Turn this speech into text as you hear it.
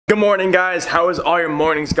Good morning, guys. How is all your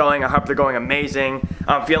mornings going? I hope they're going amazing.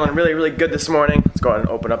 I'm feeling really good this morning. Let's go ahead and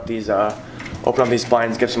open up these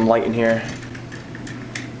blinds, get some light in here.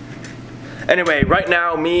 Anyway, right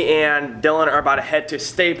now, me and Dylan are about to head to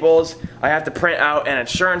Staples. I have to print out an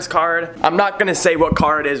insurance card. I'm not gonna say what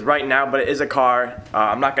car it is right now, but it is a car.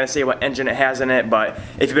 I'm not gonna say what engine it has in it, but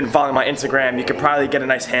if you've been following my Instagram, you could probably get a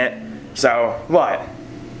nice hint. So, what?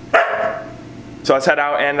 So let's head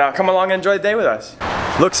out and come along and enjoy the day with us.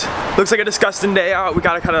 Looks like a disgusting day out. We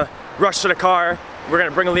gotta kind of rush to the car. We're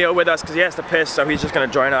gonna bring Leo with us because he has to piss, so he's just gonna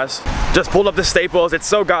join us. Just pulled up to Staples. It's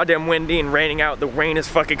so goddamn windy and raining out. The rain is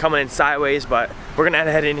fucking coming in sideways, but we're gonna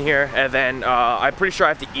head in here, and then I'm pretty sure I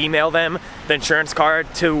have to email them the insurance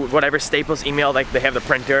card to whatever Staples email, like they have the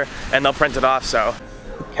printer, and they'll print it off. So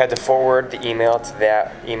had to forward the email to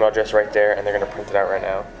that email address right there, and they're gonna print it out right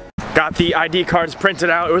now. Got the ID cards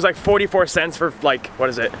printed out. It was like 44 cents for like, what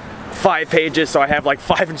is it? 5 pages, so I have like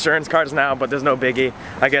 5 insurance cards now, but there's no biggie.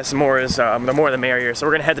 I guess more is the more the merrier. So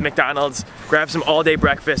we're gonna head to McDonald's, grab some all-day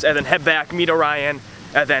breakfast, and then head back, meet Orion,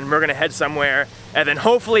 and then we're gonna head somewhere, and then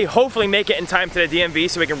hopefully make it in time to the DMV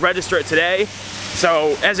so we can register it today.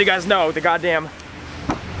 So as you guys know, the goddamn,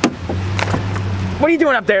 what are you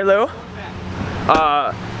doing up there, Lou?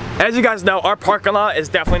 As you guys know, our parking lot is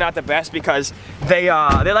definitely not the best because they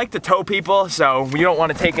like to tow people, so we don't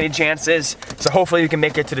want to take any chances. So hopefully we can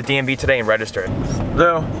make it to the DMV today and register it.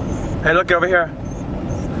 Lou, hey, look over here.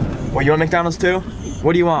 Well, you want McDonald's too?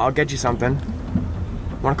 What do you want? I'll get you something.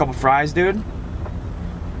 Want a couple fries, dude?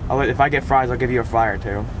 If I get fries, I'll give you a fry or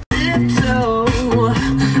two. Waste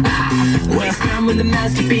time with the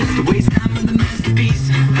masterpiece. Waste time with the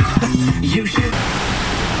masterpiece. You should.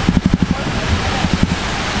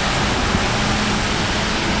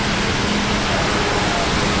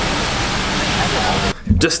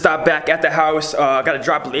 Just stopped back at the house, gotta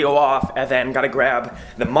drop Leo off, and then gotta grab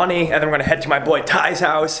the money, and then we're gonna head to my boy Ty's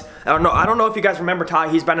house. I don't know if you guys remember Ty.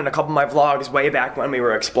 He's been in a couple of my vlogs way back when we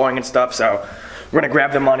were exploring and stuff, so we're gonna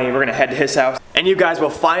grab the money, we're gonna head to his house, and you guys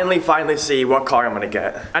will finally see what car I'm gonna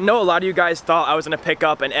get. I know a lot of you guys thought I was gonna pick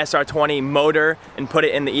up an SR20 motor and put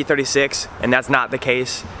it in the E36, and that's not the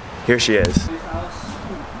case. Here she is.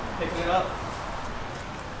 Picking it up.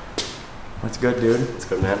 What's good, dude? What's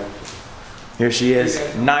good, man? Here she is,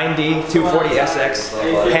 90 240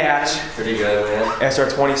 SX hatch. Pretty good, man.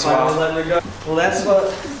 SR20 swap. Well, that's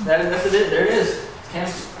it. There it is.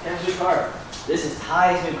 Cam's new car. This is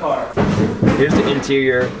Ty's new car. Here's the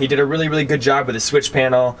interior. He did a really good job with the switch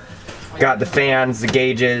panel. Got the fans, the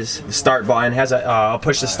gauges, the start button. Has a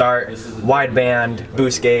push to start, wideband,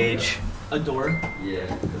 boost gauge. A door.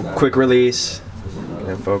 Quick release.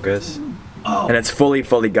 And focus. Oh. And it's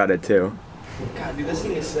fully gutted too. God, dude, this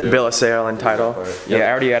thing is sick. Bill of sale and title. Yeah,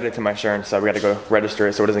 I already added it to my insurance, so we gotta go register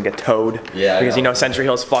it so it doesn't get towed. Yeah. Because you know Century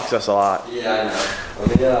Hills fucks us a lot. Yeah, I know. Let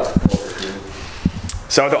me get out.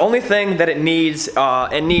 So the only thing that it needs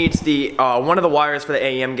the one of the wires for the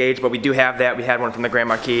AEM gauge, but we do have that. We had one from the Grand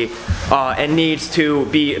Marquis. It needs to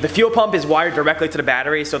be, the fuel pump is wired directly to the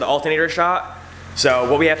battery, so the alternator is shot. So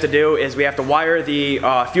what we have to do is we have to wire the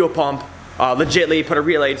fuel pump legitly, put a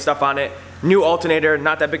relay and stuff on it. New alternator,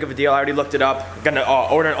 not that big of a deal. I already looked it up. Gonna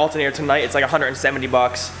order an alternator tonight. It's like 170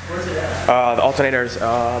 bucks. Where's it at? The alternator's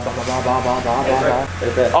oh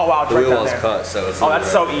wow, the wheel was cut, so it's. Oh,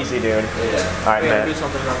 that's so easy, dude. Yeah. All right, man.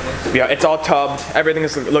 Yeah, it's all tubbed. Everything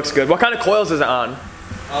looks good. What kind of coils is it on?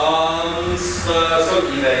 Some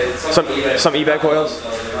eBay. Some eBay coils.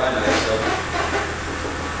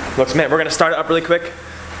 Looks, man. We're gonna start it up really quick.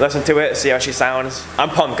 Listen to it. See how she sounds. I'm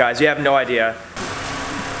pumped, guys. You have no idea.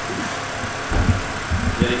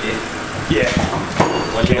 Yeah.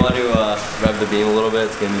 When you want to rev the beam a little bit,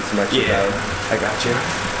 it's gonna need some extra power. I got you.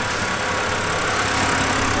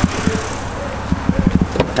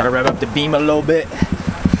 Gotta rev up the beam a little bit.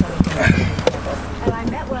 And I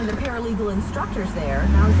met one of the paralegal instructors there,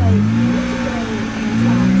 and I was like,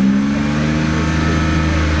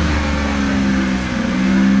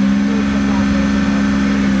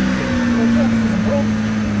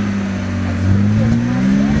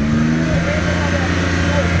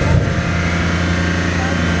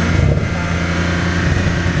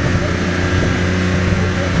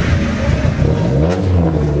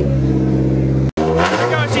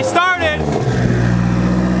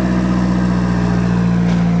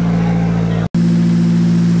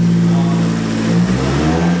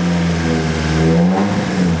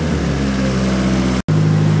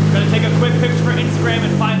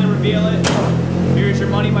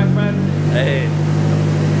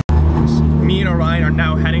 Me and Orion are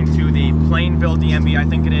now heading to the Plainville DMV, I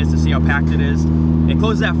think it is, to see how packed it is. It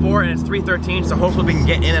closes at 4 and it's 3:13, so hopefully we can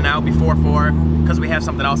get in and out before 4 because we have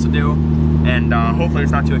something else to do. And hopefully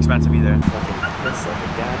it's not too expensive either. That's like a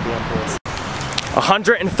goddamn horse.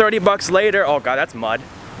 130 bucks later, oh god, that's mud.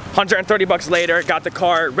 130 bucks later, got the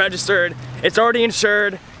car registered. It's already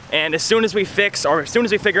insured, and as soon as we fix, or as soon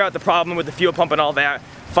as we figure out the problem with the fuel pump and all that,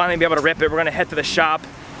 finally be able to rip it, we're gonna head to the shop.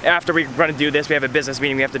 After we're gonna do this, we have a business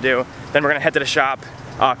meeting we have to do. Then we're gonna head to the shop,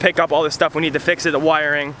 pick up all the stuff we need to fix it, the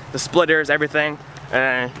wiring, the splitters, everything,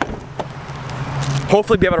 and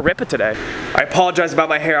hopefully be able to rip it today. I apologize about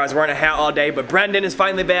my hair, I was wearing a hat all day, but Brendan is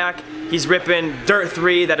finally back. He's ripping Dirt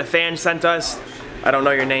 3 that a fan sent us. I don't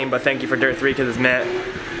know your name, but thank you for Dirt 3 because it's meant.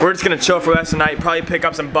 We're just gonna chill for the rest of the night, probably pick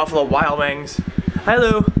up some Buffalo Wild Wings. Hi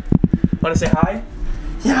Lou. Wanna say hi?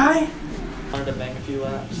 Yeah, hi. Wanted to bang a few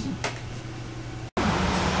laps.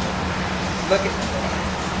 Look at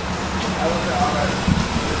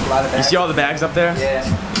a lot of bags. You see all the bags up there? Yeah.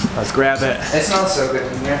 Let's grab it. It smells so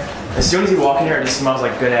good in here. As soon as you walk in here, it just smells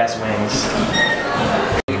like good ass wings.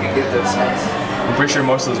 You can get those things. I'm pretty sure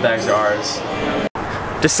most of those bags are ours.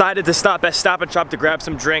 Decided to stop at Stop and Shop to grab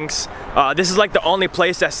some drinks. This is like the only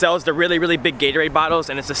place that sells the really, really big Gatorade bottles,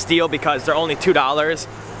 and it's a steal because they're only $2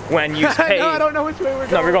 when you pay. No, I don't know which way we're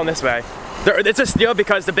going. No, we're going this way. It's a steal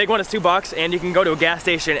because the big one is $2 and you can go to a gas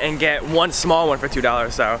station and get one small one for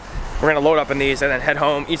 $2. So we're gonna load up in these and then head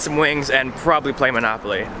home, eat some wings, and probably play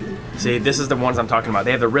Monopoly. See, this is the ones I'm talking about.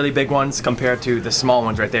 They have the really big ones compared to the small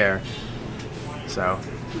ones right there. So,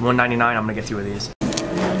 $1.99, I'm gonna get 2 of these.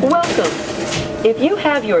 Welcome. If you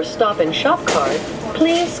have your Stop and Shop card,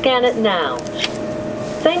 please scan it now.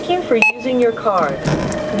 Thank you for using your card.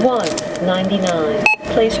 $1.99.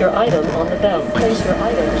 Place your item on the belt. Place your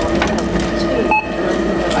item on the belt.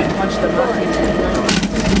 $2.99. I punched the button.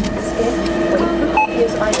 Skip. Wait for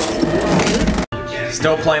previous items.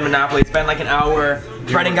 Still playing Monopoly. It's been like an hour.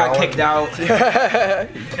 Brennan got kicked out.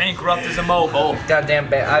 Bankrupt as a mobile. Goddamn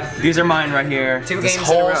bad. These are mine right here. Two This games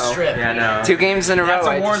in a whole row. strip. Yeah, I know. 2 games in a row. That's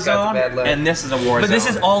a I war just got the bad zone, luck. and this is a war zone. But this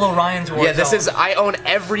is all Orion's war Yeah, this zone. is. I own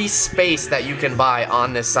every space that you can buy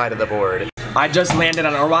on this side of the board. I just landed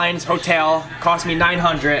on Orion's hotel, cost me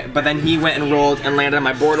 $900, but then he went and rolled and landed on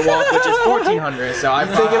my boardwalk, which is $1,400. So I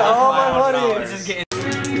taking all my money. This is getting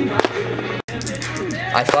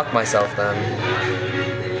I fucked myself then.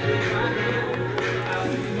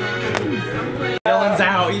 Dylan's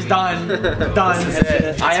out. He's done. Done. This is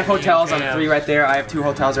it. I have hotels on 3 right there. I have 2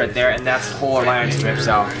 hotels right there, and that's the whole Orion strip.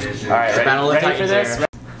 So, all right, ready for this?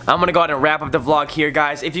 I'm gonna go ahead and wrap up the vlog here,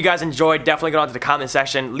 guys. If you guys enjoyed, definitely go down to the comment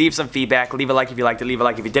section, leave some feedback, leave a like if you liked it, leave a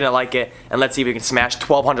like if you didn't like it, and let's see if we can smash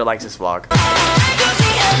 1,200 likes this vlog.